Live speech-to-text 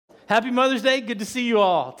Happy Mother's Day. Good to see you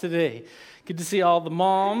all today. Good to see all the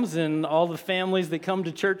moms and all the families that come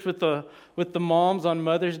to church with the moms on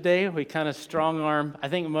Mother's Day. We kind of strong arm. I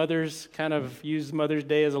think mothers kind of use Mother's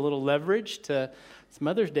Day as a little leverage to, it's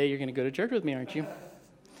Mother's Day, you're going to go to church with me, aren't you?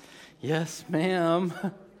 Yes, ma'am.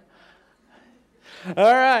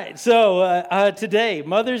 All right, so today,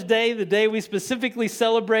 Mother's Day, the day we specifically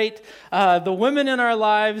celebrate the women in our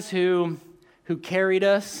lives who carried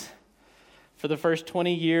us for the first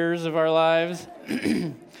 20 years of our lives,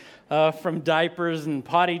 from diapers and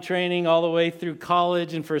potty training all the way through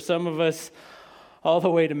college, and for some of us, all the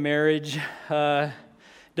way to marriage.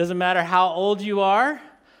 Doesn't matter how old you are,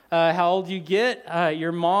 how old you get,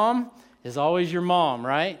 your mom is always your mom,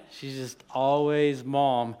 right? She's just always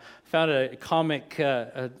mom. Found a comic,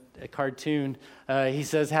 a cartoon. He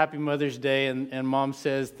says, "Happy Mother's Day," and mom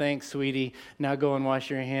says, "Thanks, sweetie. Now go and wash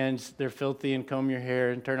your hands. They're filthy, and comb your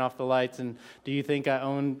hair and turn off the lights. And do you think I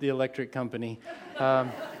own the electric company?"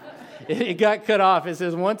 It got cut off. It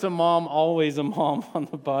says, "Once a mom, always a mom" on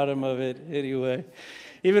the bottom of it. Anyway,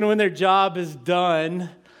 even when their job is done,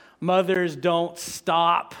 mothers don't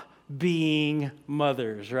stop being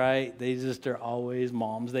mothers, right? They just are always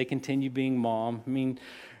moms. They continue being mom. I mean,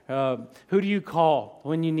 who do you call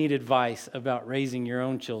when you need advice about raising your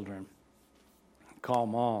own children? Call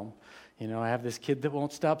mom. You know, I have this kid that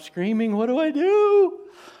won't stop screaming. What do I do?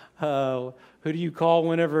 Who do you call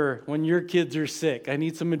when your kids are sick? I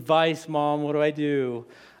need some advice, Mom. What do I do?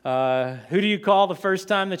 Who do you call the first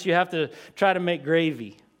time that you have to try to make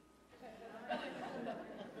gravy?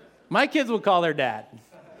 My kids will call their dad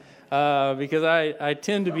because I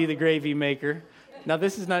tend to be the gravy maker. Now,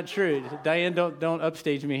 this is not true. Diane, don't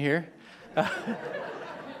upstage me here.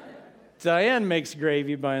 Diane makes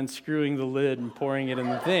gravy by unscrewing the lid and pouring it in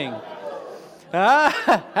the thing.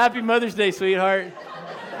 Happy Mother's Day, sweetheart.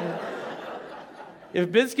 If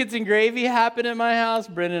biscuits and gravy happen at my house,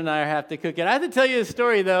 Brendan and I have to cook it. I have to tell you a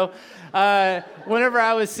story, though. Whenever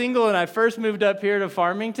I was single and I first moved up here to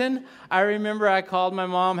Farmington, I remember I called my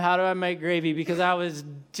mom, "How do I make gravy?" Because I was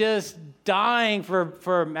just dying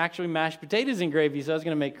for actually mashed potatoes and gravy, so I was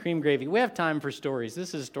going to make cream gravy. We have time for stories.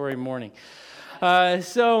 This is story morning.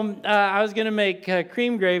 So I was going to make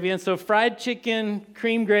cream gravy, and so fried chicken,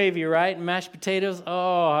 cream gravy, right, and mashed potatoes.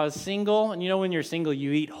 Oh, I was single, and you know when you're single,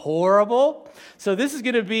 you eat horrible. So this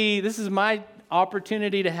is my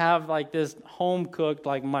opportunity to have like this home-cooked,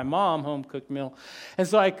 like my mom home-cooked meal. And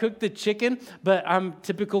so I cooked the chicken, but I'm a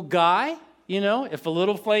typical guy, you know, if a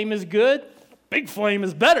little flame is good, big flame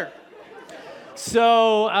is better.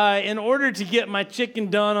 So in order to get my chicken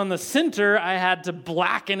done on the center, I had to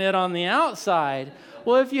blacken it on the outside.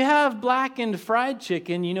 Well, if you have blackened fried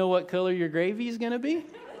chicken, you know what color your gravy is going to be?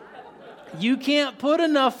 You can't put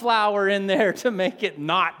enough flour in there to make it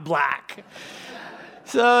not black.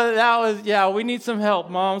 So that was, we need some help,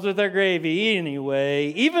 moms, with our gravy. Anyway,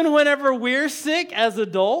 even whenever we're sick as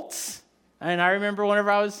adults, and I remember whenever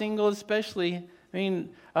I was single especially, I mean,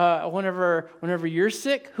 whenever you're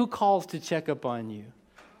sick, who calls to check up on you?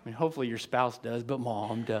 I mean, hopefully your spouse does, but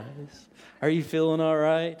mom does. Are you feeling all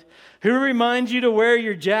right? Who reminds you to wear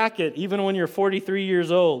your jacket even when you're 43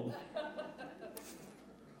 years old?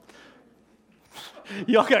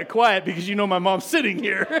 Y'all got quiet because you know my mom's sitting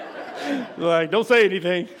here. Like, don't say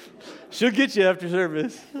anything. She'll get you after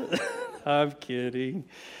service. I'm kidding.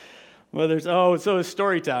 So it's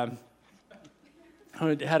story time.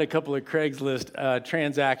 I had a couple of Craigslist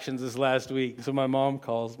transactions this last week, so my mom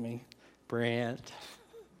calls me. "Brant,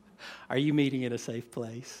 are you meeting in a safe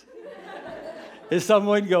place? Is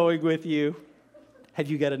someone going with you? Have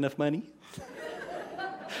you got enough money?"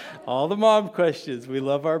 All the mom questions. We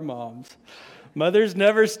love our moms. Mothers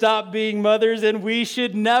never stop being mothers, and we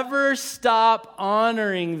should never stop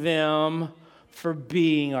honoring them for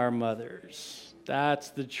being our mothers. That's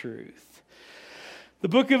the truth. The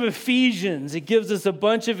book of Ephesians, it gives us a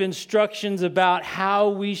bunch of instructions about how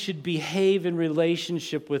we should behave in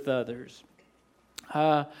relationship with others.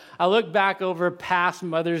 I look back over past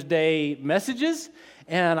Mother's Day messages,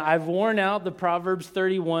 and I've worn out the Proverbs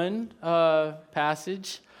 31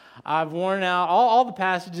 passage. I've worn out all the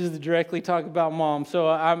passages that directly talk about mom. So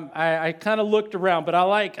I kind of looked around, but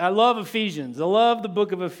I love Ephesians. I love the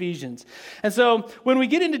book of Ephesians. And so when we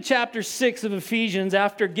get into chapter 6 of Ephesians,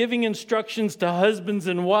 after giving instructions to husbands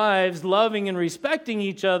and wives, loving and respecting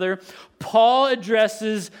each other, Paul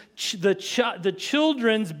addresses the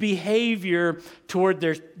children's behavior toward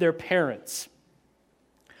their parents.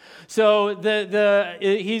 So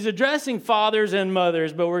he's addressing fathers and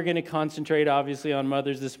mothers, but we're going to concentrate obviously on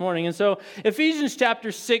mothers this morning. And so Ephesians chapter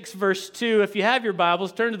 6, verse 2, if you have your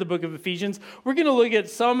Bibles, turn to the book of Ephesians. We're going to look at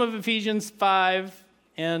some of Ephesians 5,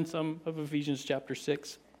 and some of Ephesians chapter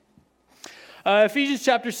 6. Ephesians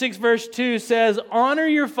chapter 6, verse 2 says, honor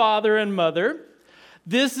your father and mother.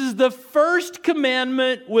 This is the first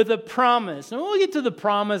commandment with a promise. And we'll get to the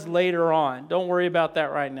promise later on. Don't worry about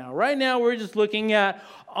that right now. Right now, we're just looking at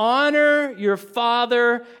honor your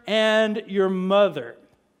father and your mother.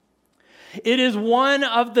 It is one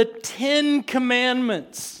of the 10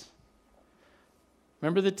 commandments.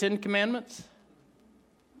 Remember the 10 commandments?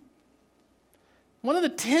 One of the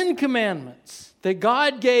 10 commandments that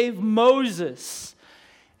God gave Moses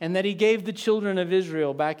and that he gave the children of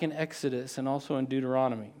Israel back in Exodus and also in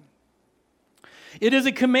Deuteronomy. It is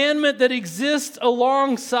a commandment that exists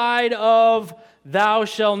alongside of thou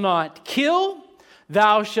shalt not kill,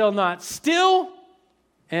 thou shalt not steal,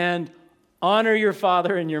 and honor your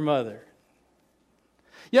father and your mother.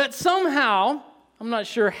 Yet somehow, I'm not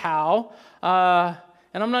sure how,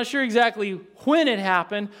 and I'm not sure exactly when it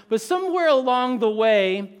happened, but somewhere along the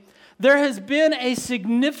way, there has been a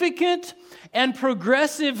significant and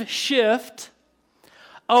progressive shift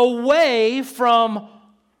away from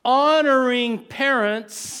honoring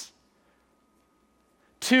parents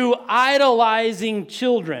to idolizing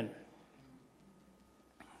children.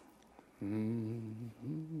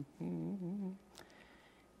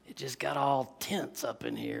 It just got all tense up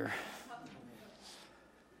in here.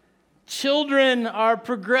 Children are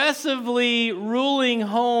progressively ruling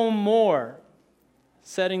home more,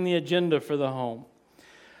 setting the agenda for the home.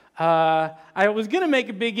 I was going to make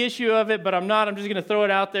a big issue of it, but I'm not. I'm just going to throw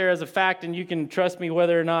it out there as a fact, and you can trust me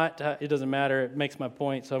whether or not. It doesn't matter. It makes my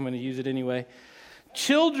point, so I'm going to use it anyway.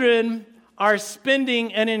 Children are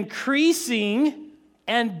spending an increasing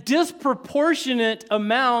and disproportionate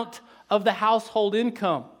amount of the household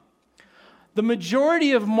income. The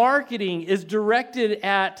majority of marketing is directed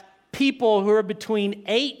at people who are between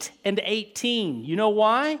 8 and 18. You know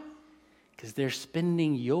why? Because they're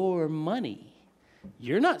spending your money.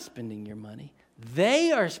 You're not spending your money.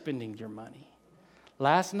 They are spending your money.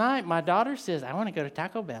 Last night, my daughter says, I want to go to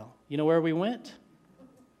Taco Bell. You know where we went?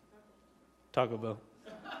 Taco Bell.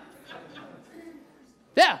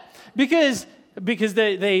 Yeah, because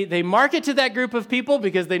they market to that group of people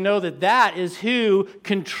because they know that is who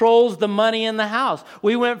controls the money in the house.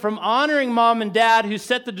 We went from honoring mom and dad who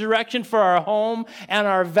set the direction for our home and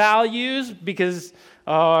our values because...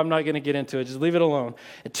 I'm not going to get into it. Just leave it alone.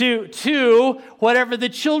 To whatever the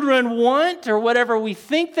children want or whatever we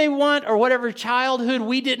think they want or whatever childhood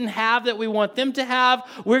we didn't have that we want them to have,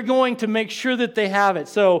 we're going to make sure that they have it.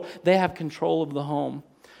 So they have control of the home.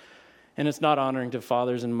 And it's not honoring to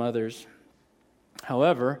fathers and mothers.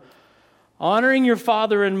 However, honoring your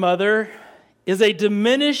father and mother is a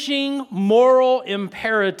diminishing moral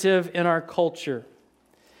imperative in our culture.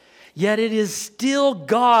 Yet it is still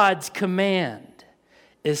God's command,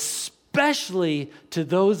 especially to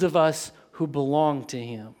those of us who belong to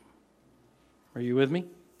Him. Are you with me?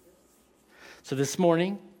 So this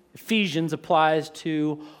morning, Ephesians applies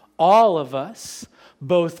to all of us,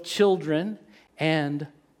 both children and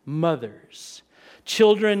mothers.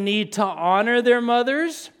 Children need to honor their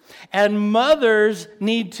mothers, and mothers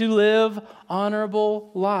need to live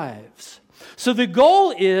honorable lives. So the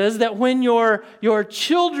goal is that when your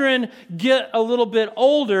children get a little bit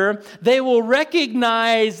older, they will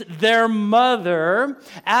recognize their mother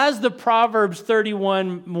as the Proverbs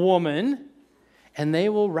 31 woman, and they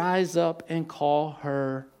will rise up and call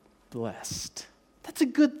her blessed. That's a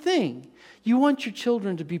good thing. You want your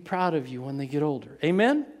children to be proud of you when they get older.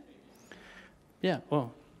 Amen? Yeah,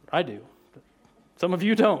 well, I do. Some of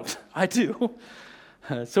you don't. I do.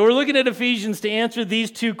 So we're looking at Ephesians to answer these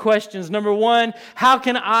two questions. Number one, how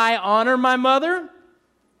can I honor my mother?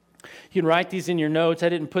 You can write these in your notes. I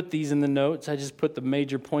didn't put these in the notes. I just put the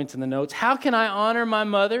major points in the notes. How can I honor my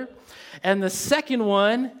mother? And the second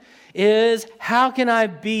one is, how can I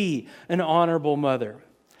be an honorable mother?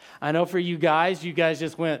 I know for you guys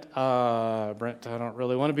just went, Brent, I don't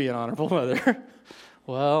really want to be an honorable mother.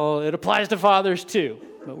 Well, it applies to fathers too,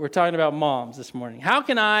 but we're talking about moms this morning. How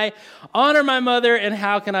can I honor my mother, and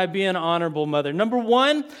how can I be an honorable mother? Number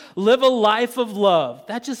one, live a life of love.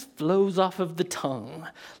 That just flows off of the tongue.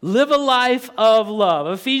 Live a life of love.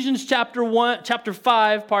 Ephesians chapter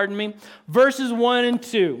 5, verses 1 and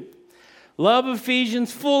 2. Love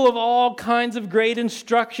Ephesians, full of all kinds of great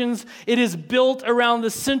instructions. It is built around the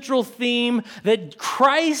central theme that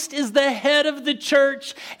Christ is the head of the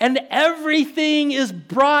church and everything is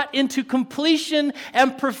brought into completion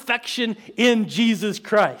and perfection in Jesus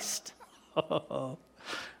Christ.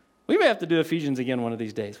 We may have to do Ephesians again one of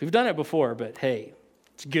these days. We've done it before, but hey,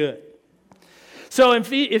 it's good. So in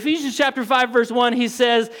Ephesians chapter 5, verse 1, he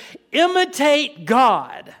says, imitate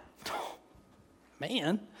God.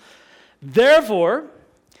 Man. Therefore,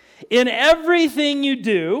 in everything you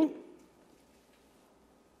do,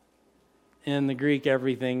 in the Greek,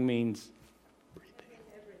 everything means everything.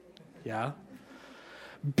 Yeah.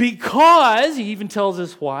 Because, he even tells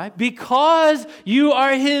us why, because you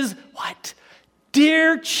are his, what?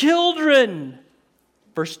 Dear children.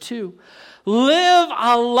 Verse 2. Live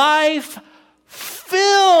a life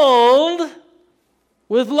filled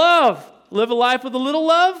with love. Live a life with a little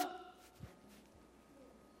love.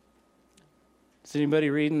 Is anybody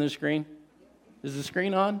reading the screen? Is the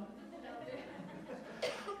screen on?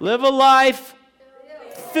 Live a life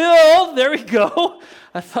filled. There we go.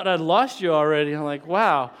 I thought I'd lost you already. I'm like,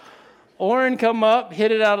 wow. Oren come up,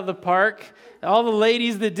 hit it out of the park. All the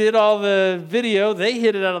ladies that did all the video, they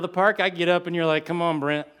hit it out of the park. I get up and you're like, come on,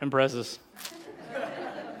 Brent, impress us.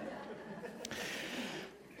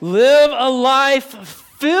 Live a life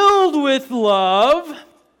filled with love,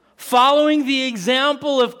 following the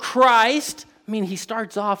example of Christ. I mean, he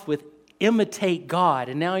starts off with imitate God,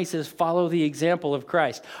 and now he says follow the example of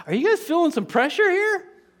Christ. Are you guys feeling some pressure here?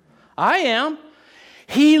 I am.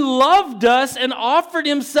 He loved us and offered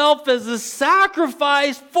himself as a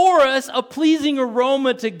sacrifice for us, a pleasing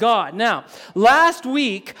aroma to God. Now, last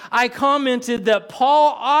week, I commented that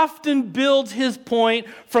Paul often builds his point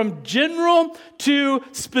from general to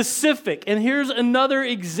specific. And here's another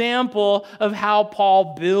example of how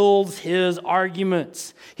Paul builds his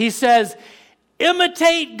arguments. He says,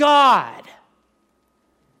 imitate God.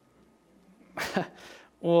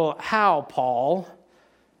 Well, how, Paul?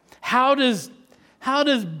 How does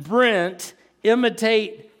Brent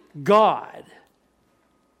imitate God?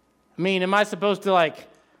 I mean, am I supposed to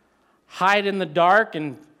hide in the dark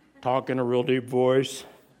and talk in a real deep voice?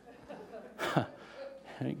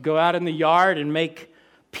 Go out in the yard and make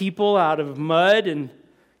people out of mud and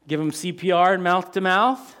give them CPR and mouth to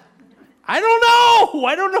mouth? I don't know.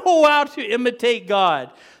 I don't know how to imitate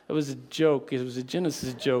God. That was a joke. It was a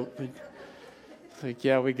Genesis joke. But it's like,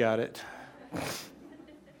 yeah, we got it.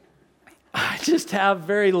 I just have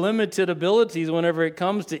very limited abilities whenever it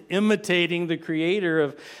comes to imitating the creator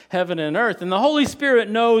of heaven and earth. And the Holy Spirit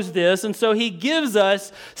knows this, and so he gives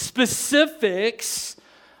us specifics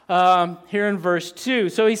here in verse 2.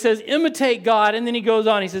 So he says, imitate God, and then he goes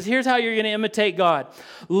on. He says, here's how you're going to imitate God.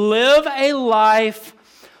 Live a life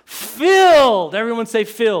filled. Everyone say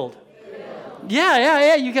filled. Filled.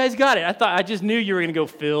 Yeah, you guys got it. I just knew you were going to go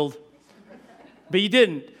filled, but you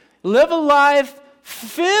didn't. Live a life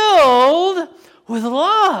filled with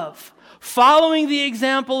love, following the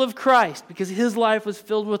example of Christ, because his life was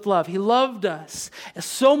filled with love. He loved us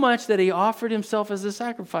so much that he offered himself as a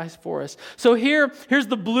sacrifice for us. So here's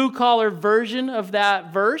the blue-collar version of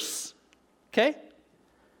that verse, okay?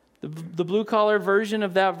 The blue-collar version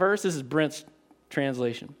of that verse, this is Brent's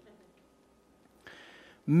translation.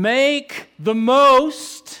 Make the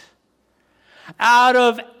most out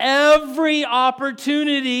of every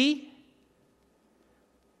opportunity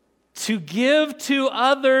to give to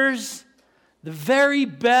others the very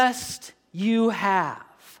best you have,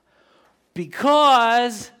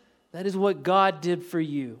 because that is what God did for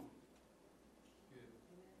you.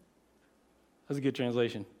 That's a good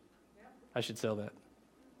translation. I should sell that.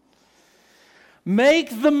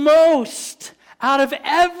 Make the most out of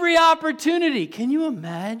every opportunity. Can you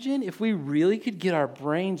imagine if we really could get our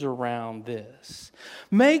brains around this?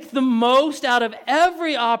 Make the most out of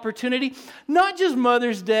every opportunity, not just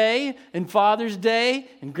Mother's Day and Father's Day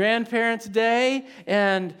and Grandparents' Day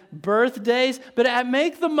and birthdays, but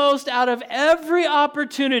make the most out of every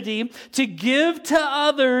opportunity to give to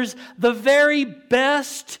others the very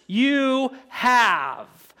best you have.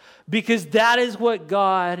 Because that is what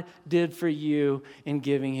God did for you in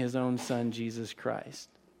giving his own son, Jesus Christ.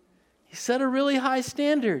 He set a really high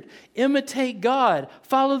standard. Imitate God.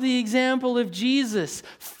 Follow the example of Jesus.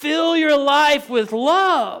 Fill your life with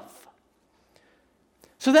love.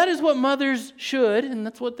 So that is what mothers should, and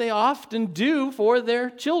that's what they often do for their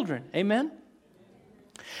children. Amen?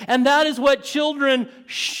 And that is what children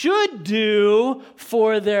should do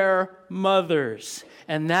for their mothers.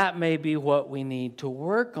 And that may be what we need to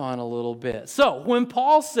work on a little bit. So when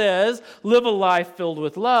Paul says, live a life filled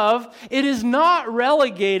with love, it is not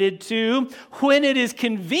relegated to when it is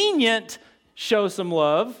convenient, show some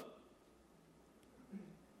love.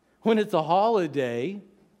 When it's a holiday,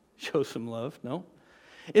 show some love. No.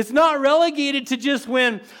 It's not relegated to just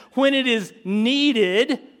when it is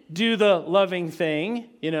needed, do the loving thing.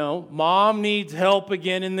 You know, mom needs help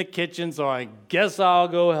again in the kitchen, so I guess I'll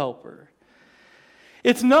go help her.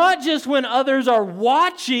 It's not just when others are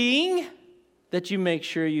watching that you make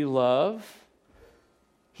sure you love.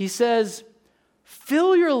 He says,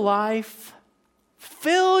 fill your life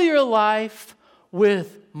Fill your life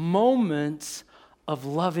with moments of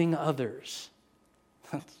loving others.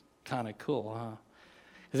 That's kind of cool, huh?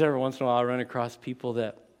 Because every once in a while I run across people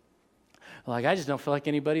that are like, I just don't feel like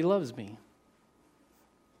anybody loves me.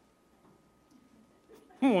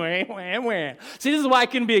 Wah, wah, wah. See, this is why I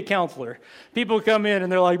couldn't be a counselor. People come in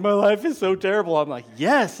and they're like, my life is so terrible. I'm like,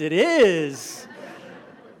 yes, it is.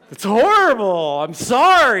 It's horrible. I'm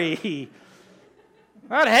sorry.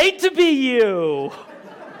 I'd hate to be you.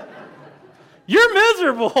 You're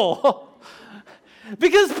miserable.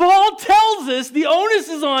 Because Paul tells us the onus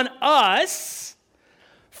is on us.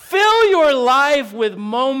 Fill your life with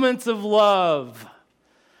moments of love.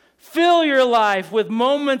 Fill your life with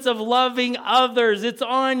moments of loving others. It's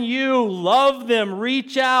on you. Love them.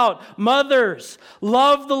 Reach out. Mothers,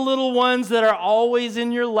 love the little ones that are always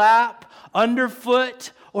in your lap,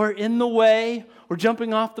 underfoot, or in the way, or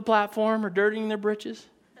jumping off the platform, or dirtying their britches.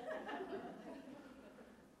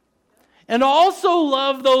 And also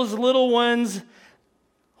love those little ones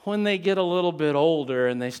when they get a little bit older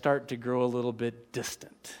and they start to grow a little bit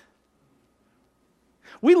distant.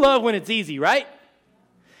 We love when it's easy, right?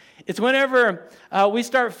 It's whenever we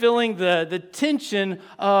start feeling the tension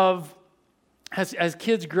of, as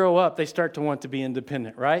kids grow up, they start to want to be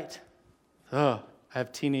independent, right? Oh, I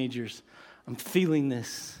have teenagers. I'm feeling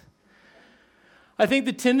this. I think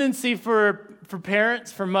the tendency for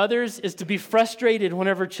parents, for mothers, is to be frustrated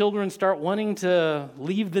whenever children start wanting to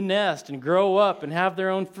leave the nest and grow up and have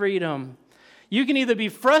their own freedom. You can either be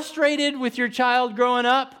frustrated with your child growing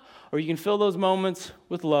up, or you can fill those moments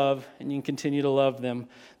with love and you can continue to love them.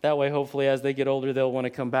 That way, hopefully, as they get older, they'll want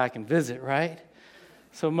to come back and visit, right?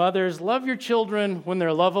 So mothers, love your children when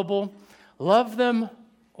they're lovable. Love them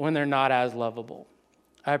when they're not as lovable.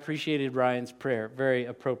 I appreciated Ryan's prayer. Very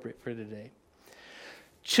appropriate for today.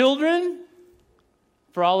 Children,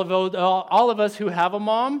 for all of us who have a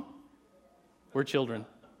mom, we're children.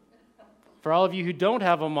 For all of you who don't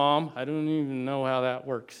have a mom, I don't even know how that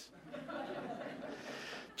works.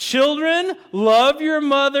 Children, love your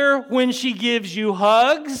mother when she gives you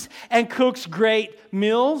hugs and cooks great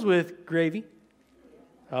meals with gravy.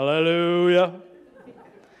 Hallelujah.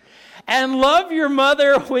 And love your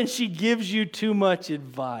mother when she gives you too much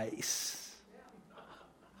advice.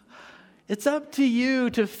 It's up to you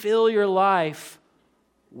to fill your life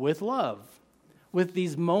with love, with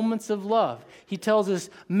these moments of love. He tells us,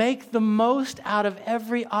 make the most out of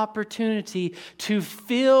every opportunity to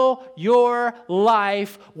fill your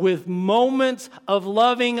life with moments of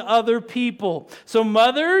loving other people. So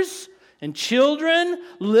mothers and children,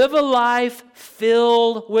 live a life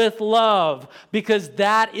filled with love, because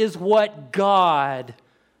that is what God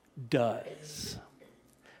does.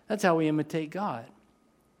 That's how we imitate God.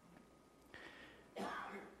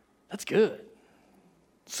 That's good.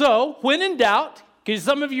 So, when in doubt, because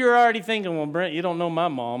some of you are already thinking, well, Brent, you don't know my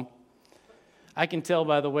mom. I can tell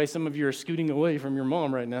by the way some of you are scooting away from your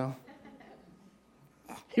mom right now.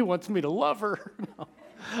 He wants me to love her. No,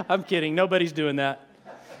 I'm kidding. Nobody's doing that.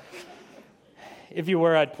 If you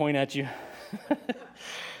were, I'd point at you.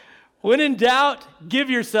 When in doubt, give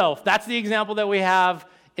yourself. That's the example that we have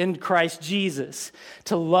in Christ Jesus.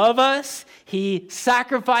 To love us, he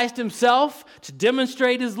sacrificed himself to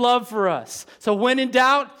demonstrate his love for us. So when in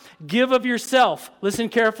doubt, give of yourself. Listen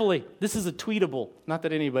carefully. This is a tweetable. Not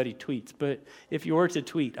that anybody tweets, but if you were to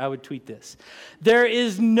tweet, I would tweet this. There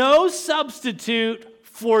is no substitute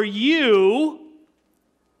for you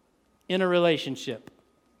in a relationship.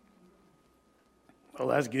 Oh,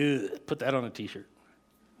 that's good. Put that on a t-shirt.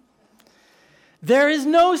 There is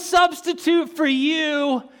no substitute for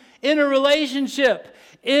you in a relationship.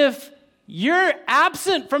 If you're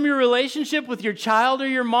absent from your relationship with your child or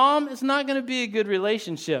your mom, it's not going to be a good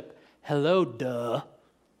relationship. Hello, duh.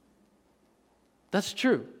 That's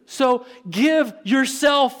true. So give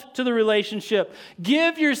yourself to the relationship.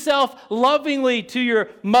 Give yourself lovingly to your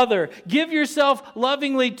mother. Give yourself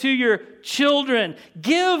lovingly to your children.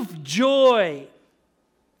 Give joy.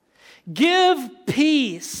 Give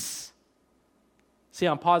peace. See,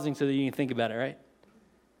 I'm pausing so that you can think about it, right?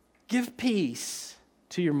 Give peace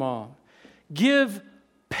to your mom. Give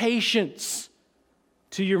patience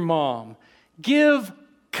to your mom. Give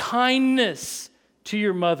kindness to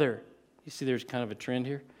your mother. You see there's kind of a trend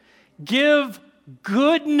here. Give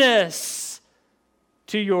goodness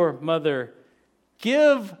to your mother.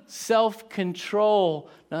 Give self-control,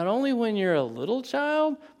 not only when you're a little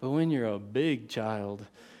child, but when you're a big child.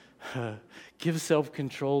 Give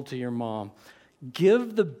self-control to your mom.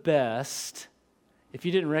 Give the best. If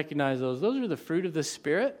you didn't recognize those are the fruit of the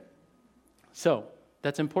Spirit. So,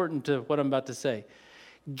 that's important to what I'm about to say.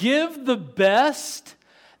 Give the best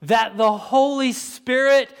that the Holy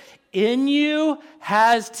Spirit in you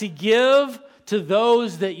has to give to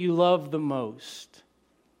those that you love the most.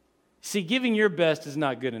 See, giving your best is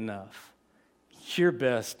not good enough. Your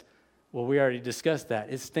best, well, we already discussed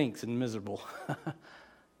that. It stinks and miserable.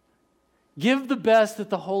 Give the best that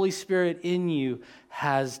the Holy Spirit in you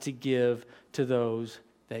has to give to those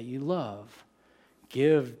that you love.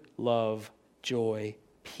 Give love, joy,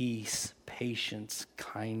 peace, patience,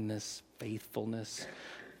 kindness, faithfulness,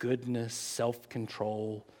 goodness,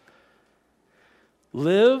 self-control.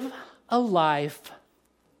 Live a life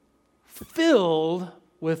filled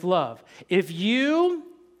with love. If you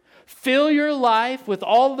fill your life with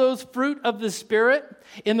all those fruit of the Spirit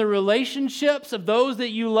in the relationships of those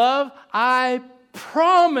that you love, I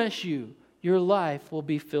promise you, your life will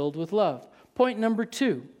be filled with love. Point number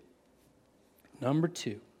two.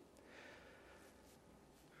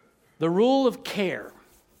 The rule of care.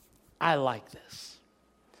 I like this.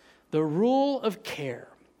 The rule of care.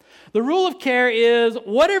 The rule of care is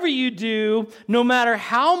whatever you do, no matter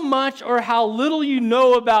how much or how little you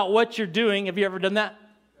know about what you're doing. Have you ever done that?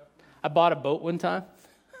 I bought a boat one time.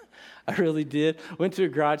 I really did. Went to a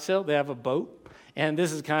garage sale. They have a boat. And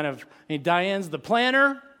this is Diane's the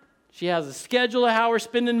planner. She has a schedule of how we're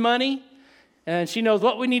spending money. And she knows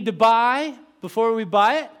what we need to buy before we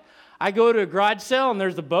buy it. I go to a garage sale and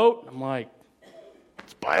there's a boat. I'm like,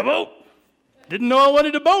 let's buy a boat. Didn't know I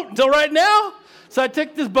wanted a boat until right now. So I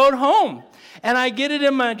took this boat home and I get it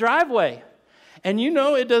in my driveway. And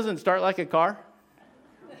it doesn't start like a car.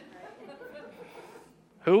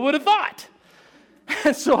 Who would have thought?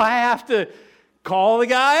 And so I have to call the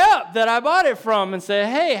guy up that I bought it from and say,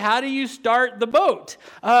 hey, how do you start the boat?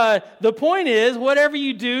 The point is, whatever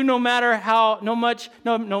you do, no matter how, no much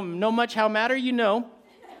how matter you know.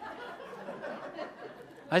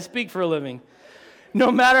 I speak for a living.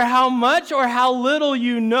 No matter how much or how little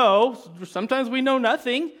you know, sometimes we know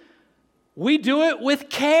nothing, we do it with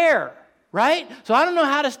care. Right? So I don't know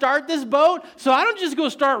how to start this boat, so I don't just go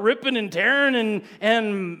start ripping and tearing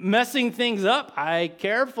and messing things up. I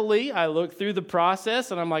look through the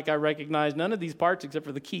process, and I'm like, I recognize none of these parts except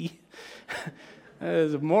for the key. It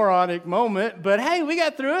was a moronic moment, but hey, we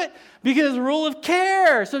got through it because rule of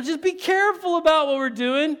care. So just be careful about what we're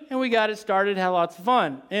doing, and we got it started, had lots of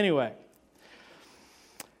fun. Anyway,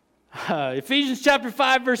 Ephesians chapter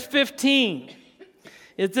 5, verse 15.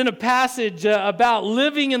 It's in a passage about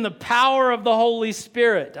living in the power of the Holy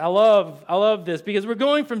Spirit. I love this because we're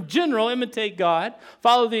going from general, imitate God,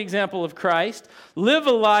 follow the example of Christ, live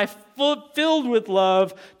a life filled with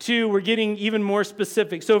love, to we're getting even more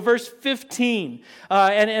specific. So verse 15,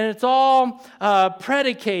 and it's all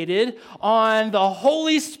predicated on the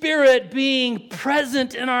Holy Spirit being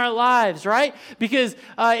present in our lives, right? Because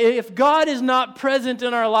if God is not present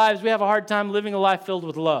in our lives, we have a hard time living a life filled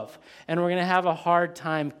with love. And we're going to have a hard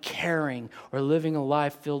time caring or living a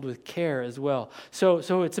life filled with care as well. So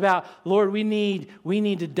it's about, Lord, we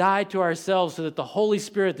need to die to ourselves so that the Holy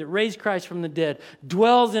Spirit that raised Christ from the dead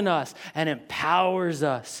dwells in us and empowers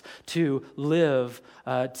us to live,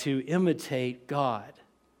 to imitate God.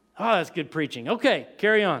 Oh, that's good preaching. Okay,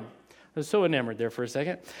 carry on. I was so enamored there for a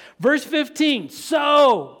second. Verse 15,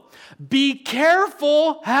 so be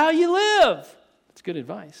careful how you live. That's good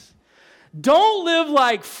advice. Don't live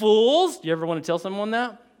like fools. Do you ever want to tell someone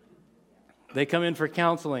that? They come in for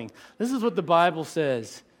counseling. This is what the Bible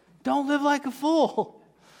says. Don't live like a fool,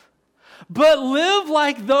 but live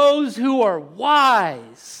like those who are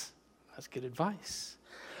wise. That's good advice.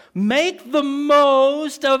 Make the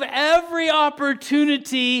most of every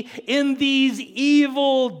opportunity in these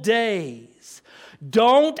evil days.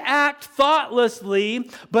 Don't act thoughtlessly,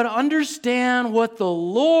 but understand what the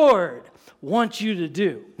Lord wants you to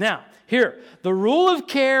do. Now, here, the rule of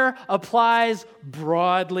care applies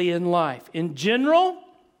broadly in life. In general,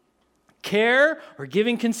 care or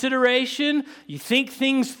giving consideration, you think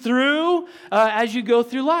things through as you go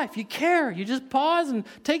through life. You care. You just pause and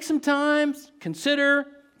take some time, consider,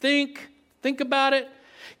 think about it.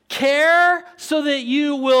 Care so that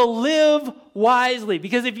you will live wisely.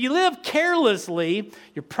 Because if you live carelessly,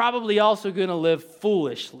 you're probably also going to live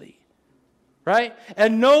foolishly. Right?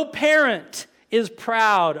 And no parent is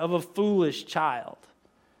proud of a foolish child.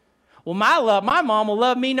 Well, my mom will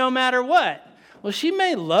love me no matter what. Well, she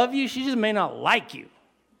may love you, she just may not like you.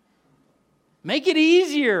 Make it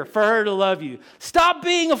easier for her to love you. Stop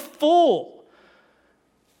being a fool.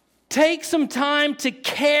 Take some time to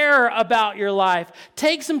care about your life.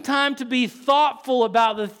 Take some time to be thoughtful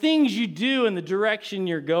about the things you do and the direction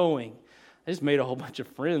you're going. I just made a whole bunch of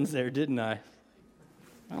friends there, didn't I?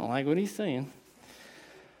 I don't like what he's saying.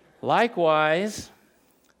 Likewise,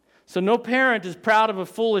 So no parent is proud of a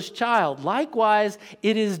foolish child. Likewise,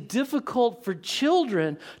 it is difficult for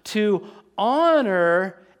children to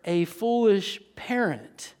honor a foolish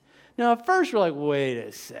parent. Now, at first, we're like, wait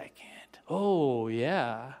a second. Oh,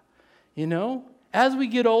 yeah. As we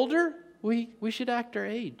get older, we should act our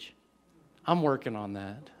age. I'm working on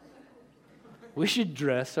that. We should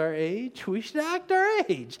dress our age. We should act our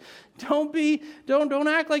age. Don't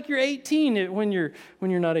act like you're 18 when you're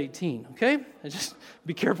not 18, okay? Just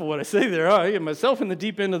be careful what I say there. Oh, I get myself in the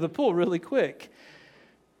deep end of the pool really quick.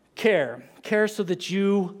 Care so that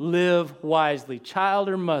you live wisely. Child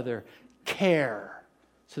or mother, care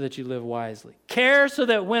so that you live wisely. Care so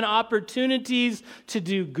that when opportunities to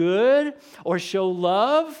do good or show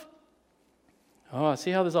love,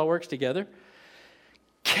 see how this all works together?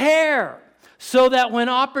 Care so that when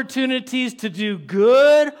opportunities to do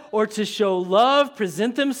good or to show love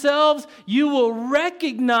present themselves, you will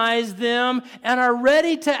recognize them and are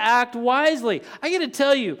ready to act wisely. I got to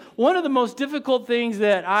tell you, one of the most difficult things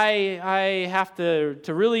that I have to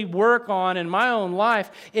really work on in my own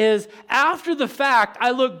life is after the fact,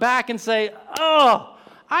 I look back and say,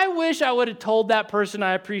 I wish I would have told that person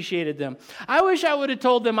I appreciated them. I wish I would have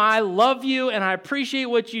told them I love you and I appreciate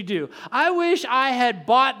what you do. I wish I had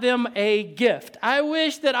bought them a gift. I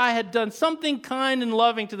wish that I had done something kind and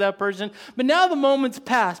loving to that person. But now the moment's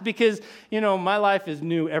passed because, my life is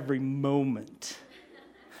new every moment.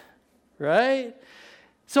 Right?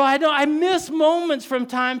 So I miss moments from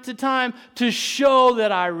time to time to show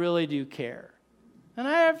that I really do care. And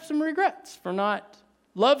I have some regrets for not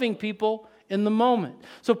loving people in the moment.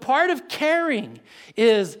 So part of caring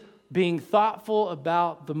is being thoughtful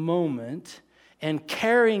about the moment and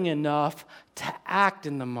caring enough to act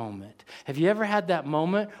in the moment. Have you ever had that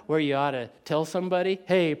moment where you ought to tell somebody,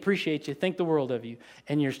 hey, appreciate you, think the world of you,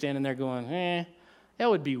 and you're standing there going, that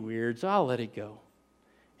would be weird, so I'll let it go.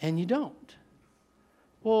 And you don't.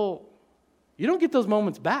 Well, you don't get those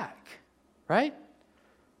moments back, right?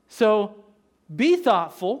 So be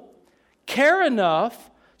thoughtful, care enough,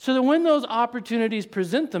 so that when those opportunities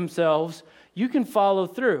present themselves, you can follow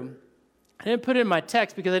through. I didn't put it in my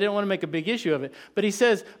text because I didn't want to make a big issue of it. But he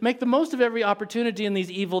says, make the most of every opportunity in these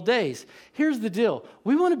evil days. Here's the deal.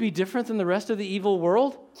 We want to be different than the rest of the evil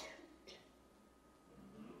world.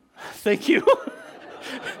 Thank you.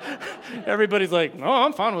 Everybody's like,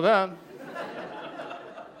 I'm fine with that.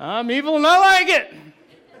 I'm evil and I like it.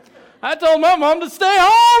 I told my mom to stay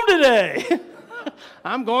home today.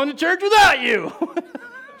 I'm going to church without you.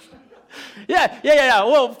 Yeah.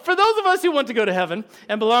 Well, for those of us who want to go to heaven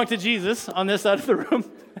and belong to Jesus on this side of the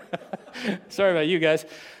room, sorry about you guys.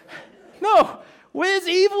 No, it's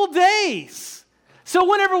evil days. So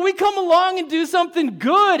whenever we come along and do something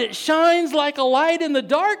good, it shines like a light in the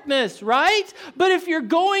darkness, right? But if you're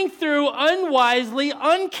going through unwisely,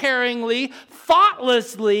 uncaringly,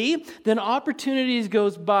 thoughtlessly, then opportunities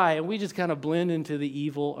goes by and we just kind of blend into the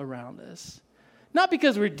evil around us. Not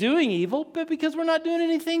because we're doing evil, but because we're not doing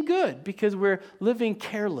anything good, because we're living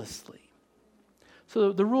carelessly.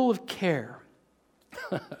 So the rule of care.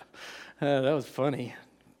 That was funny.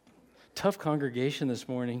 Tough congregation this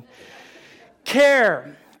morning.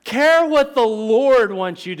 Care. Care what the Lord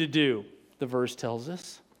wants you to do, the verse tells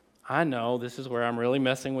us. I know this is where I'm really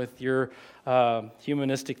messing with your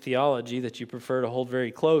humanistic theology that you prefer to hold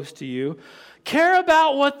very close to you. Care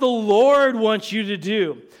about what the Lord wants you to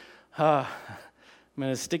do. I'm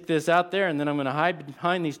going to stick this out there, and then I'm going to hide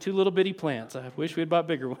behind these two little bitty plants. I wish we had bought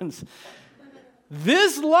bigger ones.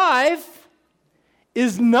 This life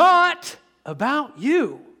is not about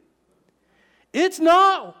you. It's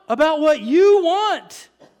not about what you want.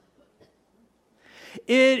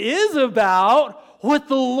 It is about what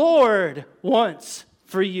the Lord wants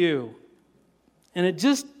for you. And it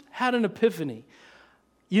just had an epiphany.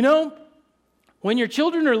 When your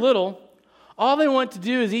children are little, all they want to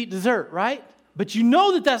do is eat dessert, right? But you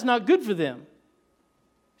know that that's not good for them.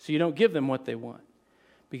 So you don't give them what they want.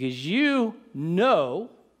 Because you know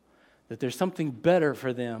that there's something better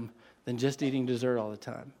for them than just eating dessert all the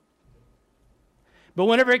time. But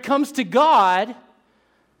whenever it comes to God,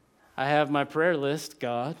 I have my prayer list.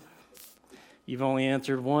 God, you've only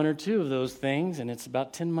answered one or two of those things, and it's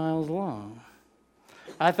about 10 miles long.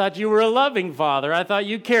 I thought you were a loving Father. I thought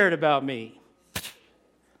you cared about me.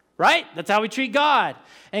 Right? That's how we treat God.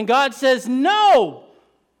 And God says, no.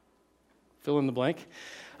 Fill in the blank.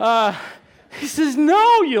 He says,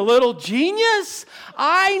 no, you little genius.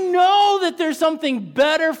 I know that there's something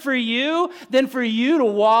better for you than for you to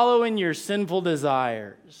wallow in your sinful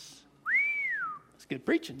desires. That's good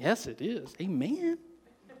preaching. Yes, it is. Amen.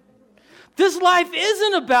 This life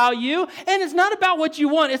isn't about you, and it's not about what you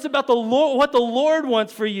want. It's about the Lord, what the Lord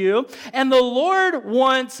wants for you. And the Lord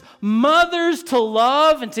wants mothers to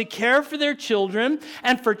love and to care for their children,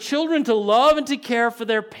 and for children to love and to care for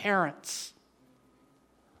their parents.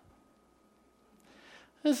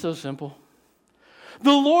 It's so simple. The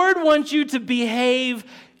Lord wants you to behave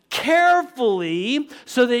carefully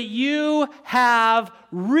so that you have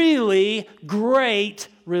really great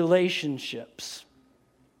relationships.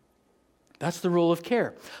 That's the rule of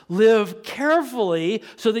care. Live carefully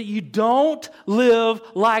so that you don't live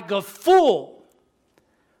like a fool,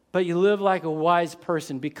 but you live like a wise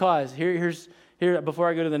person. Because here, before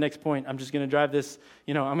I go to the next point, I'm just going to drive this,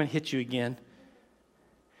 I'm going to hit you again.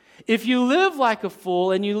 If you live like a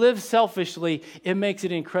fool and you live selfishly, it makes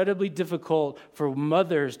it incredibly difficult for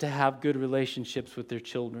mothers to have good relationships with their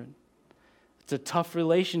children. It's a tough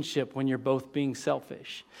relationship when you're both being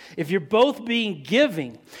selfish. If you're both being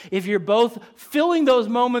giving, if you're both filling those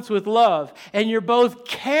moments with love, and you're both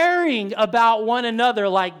caring about one another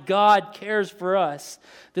like God cares for us,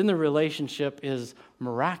 then the relationship is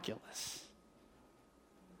miraculous.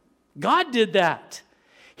 God did that.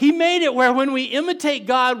 He made it where when we imitate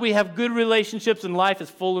God, we have good relationships and life is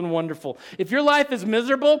full and wonderful. If your life is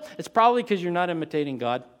miserable, it's probably because you're not imitating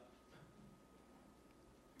God.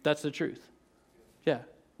 That's the truth. Yeah.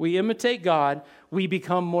 We imitate God, we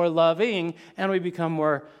become more loving, and we become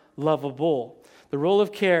more lovable. The role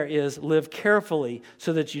of care is live carefully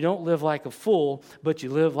so that you don't live like a fool, but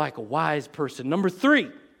you live like a wise person. Number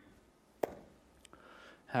 3.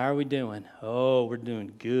 How are we doing? Oh, we're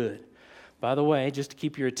doing good. By the way, just to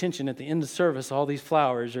keep your attention, at the end of service, all these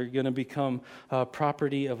flowers are going to become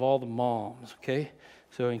property of all the moms, okay?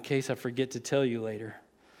 So in case I forget to tell you later.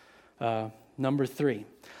 Number 3,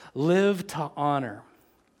 live to honor.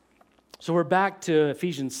 So we're back to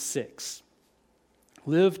Ephesians 6.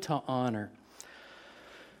 Live to honor.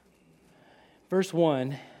 Verse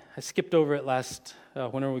 1, I skipped over it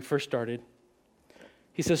whenever we first started.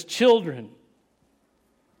 He says, Children,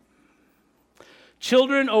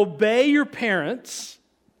 obey your parents.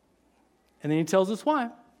 And then he tells us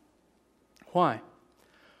why. Why?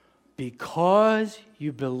 Because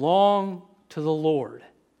you belong to the Lord.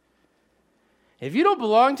 If you don't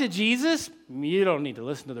belong to Jesus, you don't need to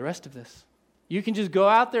listen to the rest of this. You can just go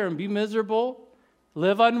out there and be miserable,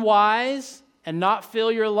 live unwise, and not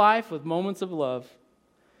fill your life with moments of love.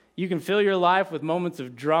 You can fill your life with moments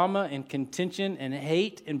of drama and contention and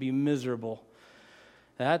hate and be miserable.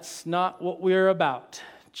 That's not what we're about.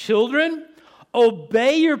 Children,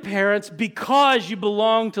 obey your parents because you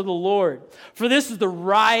belong to the Lord. For this is the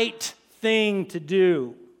right thing to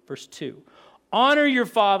do. Verse 2. Honor your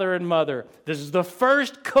father and mother. This is the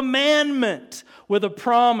first commandment with a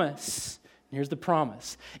promise. Here's the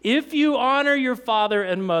promise. If you honor your father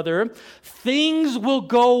and mother, things will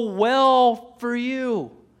go well for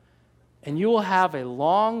you, and you will have a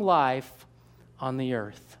long life on the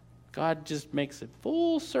earth. God just makes it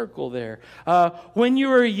full circle there. When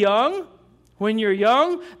you're young,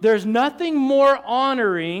 there's nothing more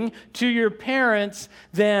honoring to your parents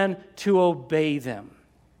than to obey them.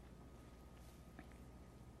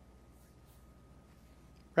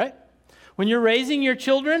 Right? When you're raising your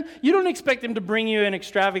children, you don't expect them to bring you an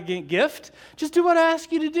extravagant gift. Just do what I ask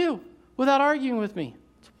you to do without arguing with me.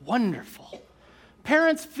 It's wonderful.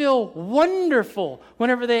 Parents feel wonderful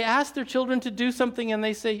whenever they ask their children to do something and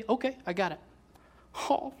they say, okay, I got it.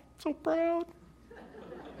 Oh, so proud.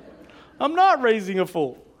 I'm not raising a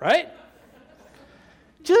fool, right?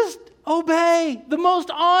 Just obey. The most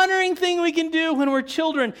honoring thing we can do when we're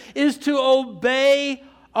children is to obey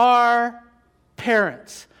our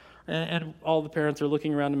parents. And all the parents are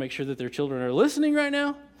looking around to make sure that their children are listening right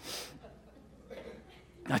now.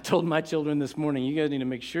 I told my children this morning, you guys need to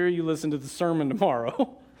make sure you listen to the sermon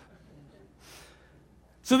tomorrow.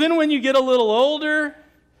 So then when you get a little older,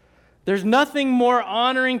 there's nothing more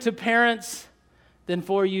honoring to parents than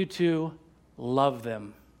for you to love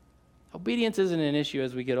them. Obedience isn't an issue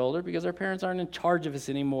as we get older because our parents aren't in charge of us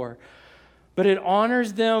anymore. But it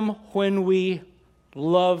honors them when we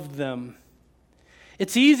love them.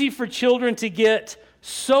 It's easy for children to get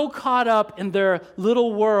so caught up in their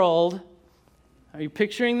little world. Are you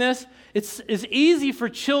picturing this? It's easy for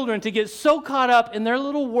children to get so caught up in their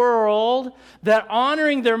little world that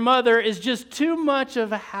honoring their mother is just too much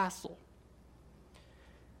of a hassle.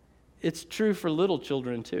 It's true for little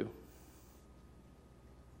children too.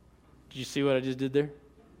 Did you see what I just did there?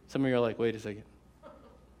 Some of you are like, wait a second.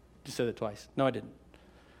 Just said it twice. No, I didn't.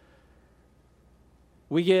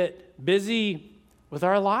 We get busy with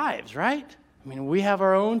our lives, right? I mean, we have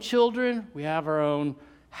our own children. We have our own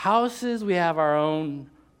houses. We have our own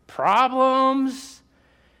problems.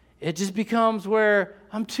 It just becomes where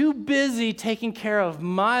I'm too busy taking care of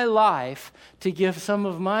my life to give some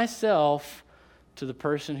of myself to the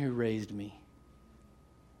person who raised me.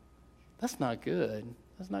 That's not good.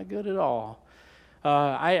 That's not good at all.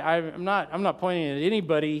 I'm not pointing at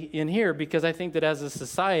anybody in here because I think that as a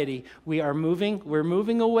society we're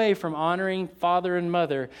moving away from honoring father and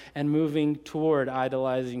mother and moving toward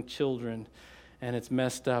idolizing children, and it's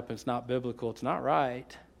messed up. It's not biblical. It's not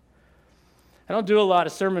right. I don't do a lot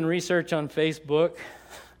of sermon research on Facebook,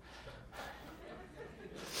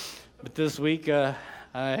 but this week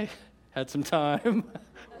I had some time.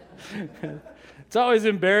 It's always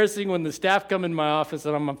embarrassing when the staff come in my office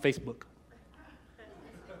and I'm on Facebook.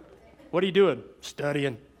 What are you doing?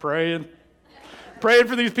 Studying, praying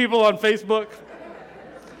for these people on Facebook.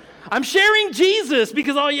 I'm sharing Jesus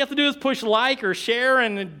because all you have to do is push like or share,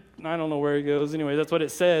 and I don't know where it goes. Anyway, that's what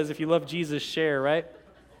it says. If you love Jesus, share, right?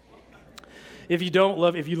 If you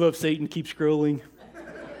love Satan, keep scrolling.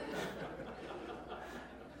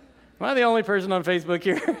 Am I the only person on Facebook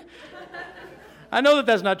here? I know that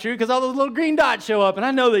that's not true because all those little green dots show up, and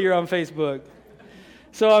I know that you're on Facebook.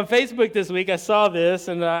 So on Facebook this week, I saw this,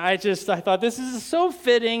 and I thought this is so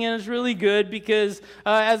fitting, and it's really good because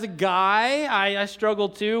as a guy, I struggle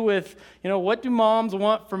too with, what do moms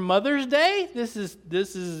want for Mother's Day?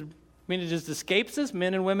 It just escapes us.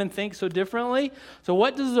 Men and women think so differently. So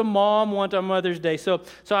what does a mom want on Mother's Day? So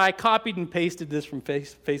I copied and pasted this from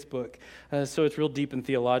Facebook, so it's real deep and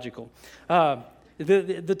theological.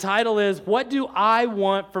 The title is, What Do I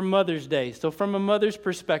Want for Mother's Day? So from a mother's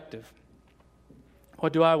perspective,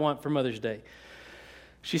 what do I want for Mother's Day?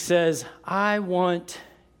 She says, I want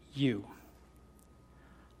you.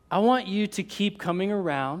 I want you to keep coming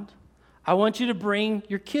around. I want you to bring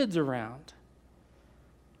your kids around.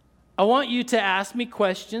 I want you to ask me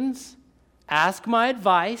questions, ask my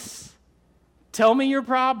advice, tell me your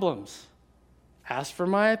problems, ask for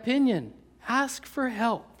my opinion, ask for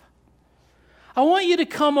help. I want you to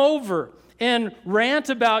come over and rant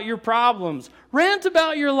about your problems, rant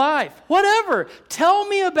about your life, whatever. Tell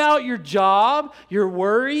me about your job, your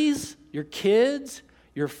worries, your kids,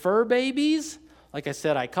 your fur babies. Like I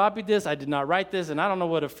said, I copied this, I did not write this, and I don't know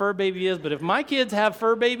what a fur baby is, but if my kids have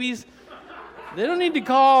fur babies, they don't need to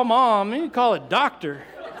call mom, they need to call a doctor.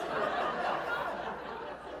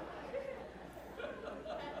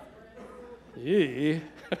 Yeah.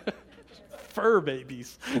 Fur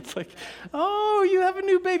babies. It's like, oh, you have a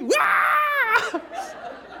new baby. Wah!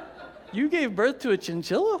 You gave birth to a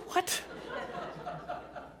chinchilla? What?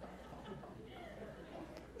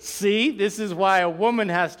 See, this is why a woman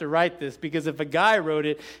has to write this, because if a guy wrote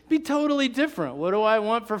it, it'd be totally different. What do I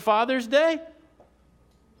want for Father's Day?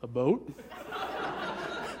 A boat.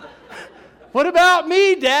 What about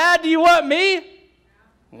me, Dad? Do you want me?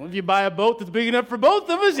 Well, if you buy a boat that's big enough for both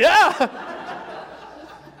of us, yeah.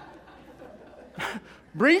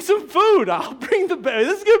 Bring some food. I'll bring the baby.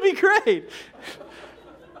 This is going to be great.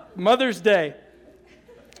 Mother's Day.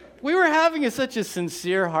 We were having such a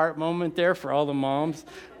sincere heart moment there for all the moms.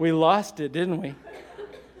 We lost it, didn't we?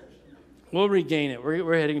 We'll regain it.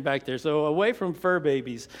 We're heading back there. So away from fur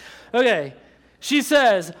babies. Okay. She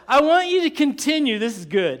says, I want you to continue. This is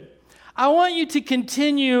good. I want you to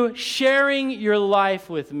continue sharing your life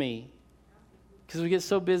with me. Because we get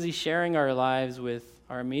so busy sharing our lives with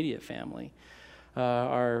our immediate family.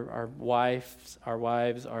 Our wives,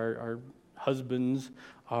 our husbands,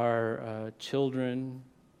 our children.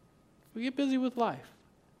 We get busy with life.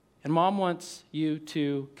 And Mom wants you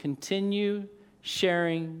to continue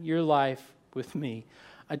sharing your life with me.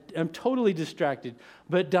 I'm totally distracted.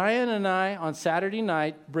 But Diane and I, on Saturday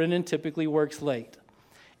night, Brendan typically works late.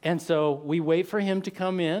 And so we wait for him to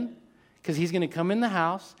come in, because he's going to come in the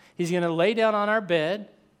house. He's going to lay down on our bed.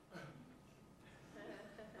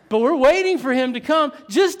 But we're waiting for him to come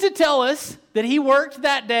just to tell us that he worked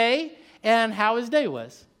that day and how his day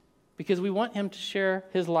was, because we want him to share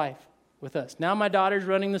his life with us. Now my daughter's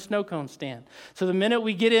running the snow cone stand. So the minute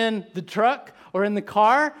we get in the truck or in the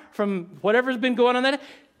car from whatever's been going on that day,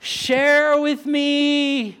 share with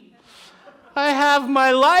me. I have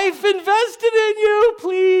my life invested in you.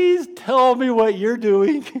 Please tell me what you're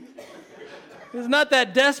doing. It's not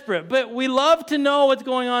that desperate, but we love to know what's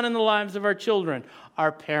going on in the lives of our children.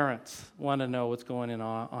 Our parents want to know what's going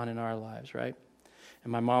on in our lives, right?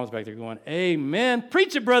 And my mom's back there going, amen.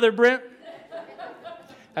 Preach it, Brother Brent.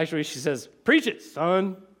 Actually, she says, preach it,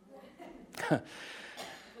 son.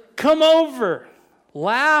 Come over.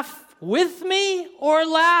 Laugh with me or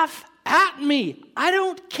laugh at me. I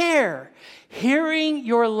don't care. Hearing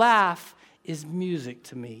your laugh is music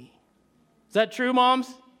to me. Is that true, moms?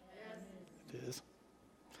 Yes. It is.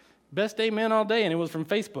 Best amen all day, and it was from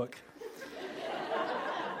Facebook.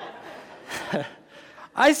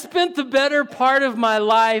 I spent the better part of my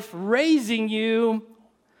life raising you,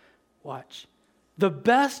 watch, the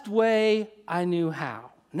best way I knew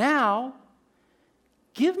how. Now,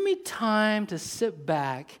 give me time to sit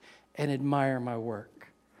back and admire my work.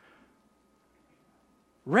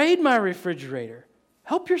 Raid my refrigerator.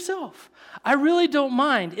 Help yourself. I really don't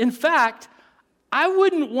mind. In fact, I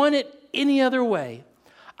wouldn't want it any other way.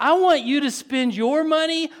 I want you to spend your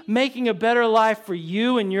money making a better life for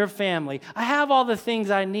you and your family. I have all the things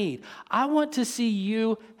I need. I want to see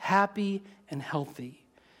you happy and healthy.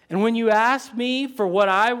 And when you ask me for what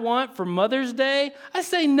I want for Mother's Day, I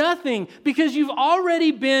say nothing because you've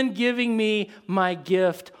already been giving me my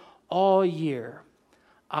gift all year.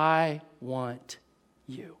 I want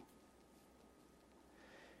you.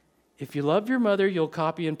 If you love your mother, you'll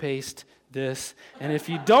copy and paste this. And if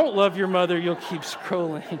you don't love your mother, you'll keep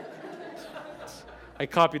scrolling. I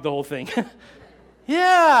copied the whole thing.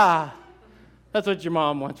 Yeah. That's what your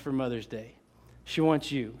mom wants for Mother's Day. She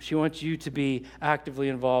wants you. She wants you to be actively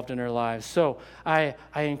involved in her lives. So I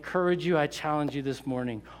encourage you, I challenge you this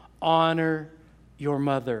morning. Honor your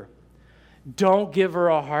mother. Don't give her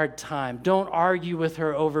a hard time. Don't argue with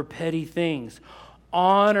her over petty things.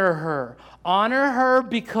 Honor her. Honor her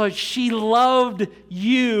because she loved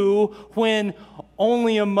you when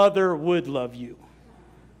only a mother would love you.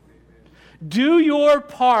 Do your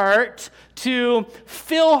part to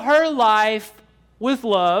fill her life with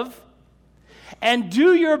love, and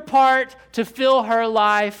do your part to fill her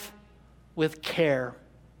life with care.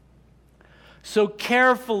 So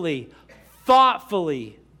carefully,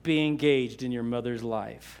 thoughtfully be engaged in your mother's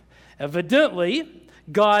life. Evidently,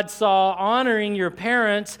 God saw honoring your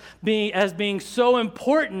parents as being so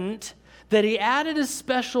important that he added a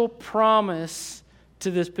special promise to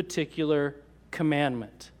this particular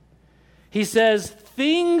commandment. He says,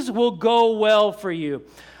 things will go well for you.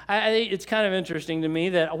 It's kind of interesting to me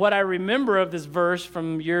that what I remember of this verse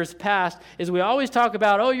from years past is we always talk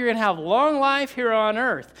about, oh, you're going to have long life here on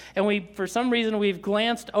earth. And for some reason, we've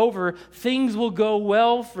glanced over, things will go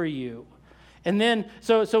well for you. And then,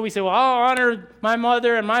 so we say, well, I'll honor my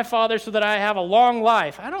mother and my father so that I have a long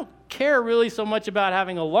life. I don't care really so much about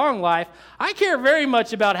having a long life. I care very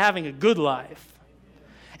much about having a good life.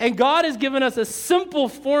 And God has given us a simple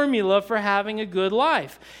formula for having a good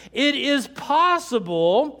life. It is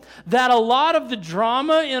possible that a lot of the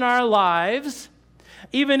drama in our lives,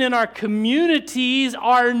 even in our communities,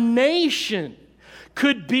 our nation,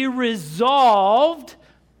 could be resolved.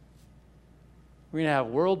 We're going to have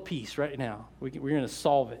world peace right now. We're going to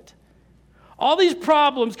solve it. All these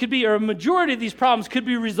problems could be, or a majority of these problems could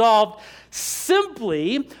be resolved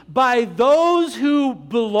simply by those who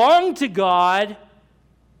belong to God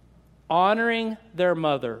honoring their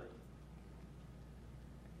mother.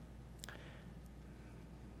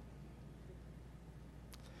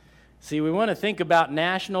 See, we want to think about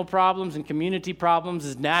national problems and community problems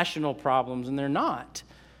as national problems, and they're not.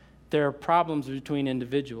 They're problems between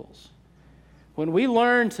individuals. When we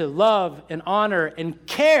learn to love and honor and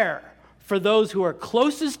care for those who are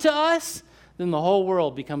closest to us, then the whole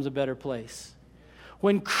world becomes a better place.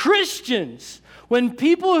 When Christians, when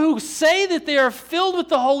people who say that they are filled with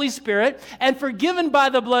the Holy Spirit and forgiven by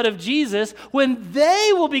the blood of Jesus, when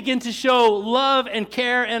they will begin to show love and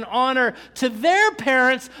care and honor to their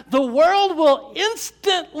parents, the world will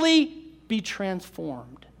instantly be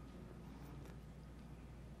transformed.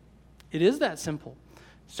 It is that simple.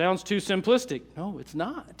 Sounds too simplistic. No, it's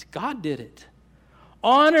not. God did it.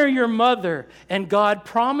 Honor your mother, and God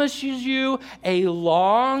promises you a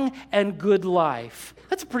long and good life.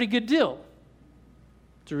 That's a pretty good deal.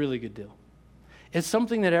 It's a really good deal. It's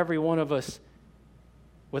something that every one of us,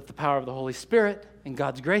 with the power of the Holy Spirit and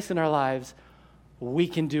God's grace in our lives, we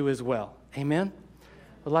can do as well. Amen?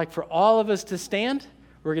 I'd like for all of us to stand.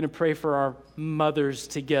 We're going to pray for our mothers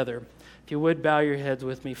together. If you would, bow your heads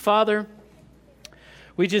with me. Father,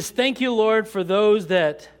 we just thank you, Lord, for those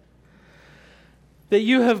that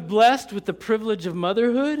you have blessed with the privilege of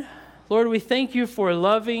motherhood. Lord, we thank you for the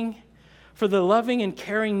loving and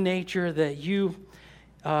caring nature that you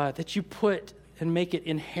put and make it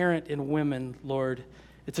inherent in women, Lord.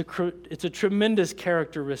 It's a tremendous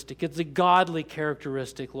characteristic. It's a godly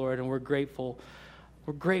characteristic, Lord, and we're grateful.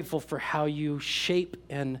 We're grateful for how you shape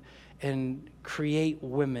and create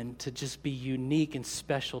women to just be unique and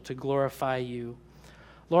special, to glorify you.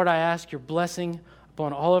 Lord, I ask your blessing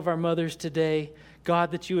upon all of our mothers today.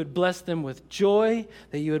 God, that you would bless them with joy,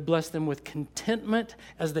 that you would bless them with contentment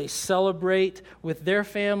as they celebrate with their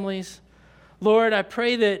families. Lord, I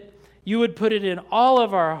pray that you would put it in all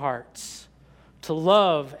of our hearts to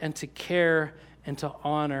love and to care and to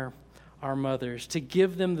honor our mothers, to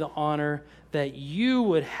give them the honor that you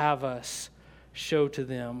would have us show to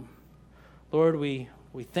them. Lord, we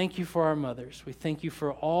thank you for our mothers. We thank you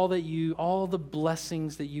for all the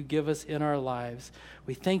blessings that you give us in our lives.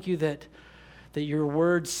 We thank you that your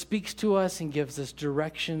word speaks to us and gives us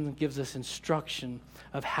direction, gives us instruction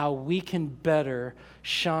of how we can better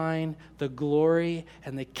shine the glory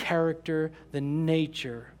and the character, the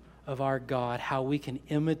nature of our God, how we can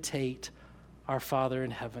imitate our Father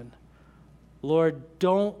in heaven. Lord,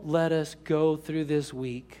 don't let us go through this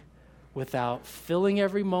week without filling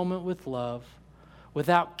every moment with love,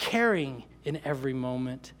 without caring in every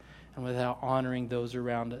moment, and without honoring those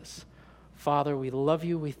around us. Father, we love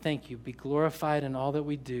you. We thank you. Be glorified in all that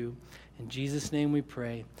we do. In Jesus' name we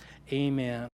pray. Amen.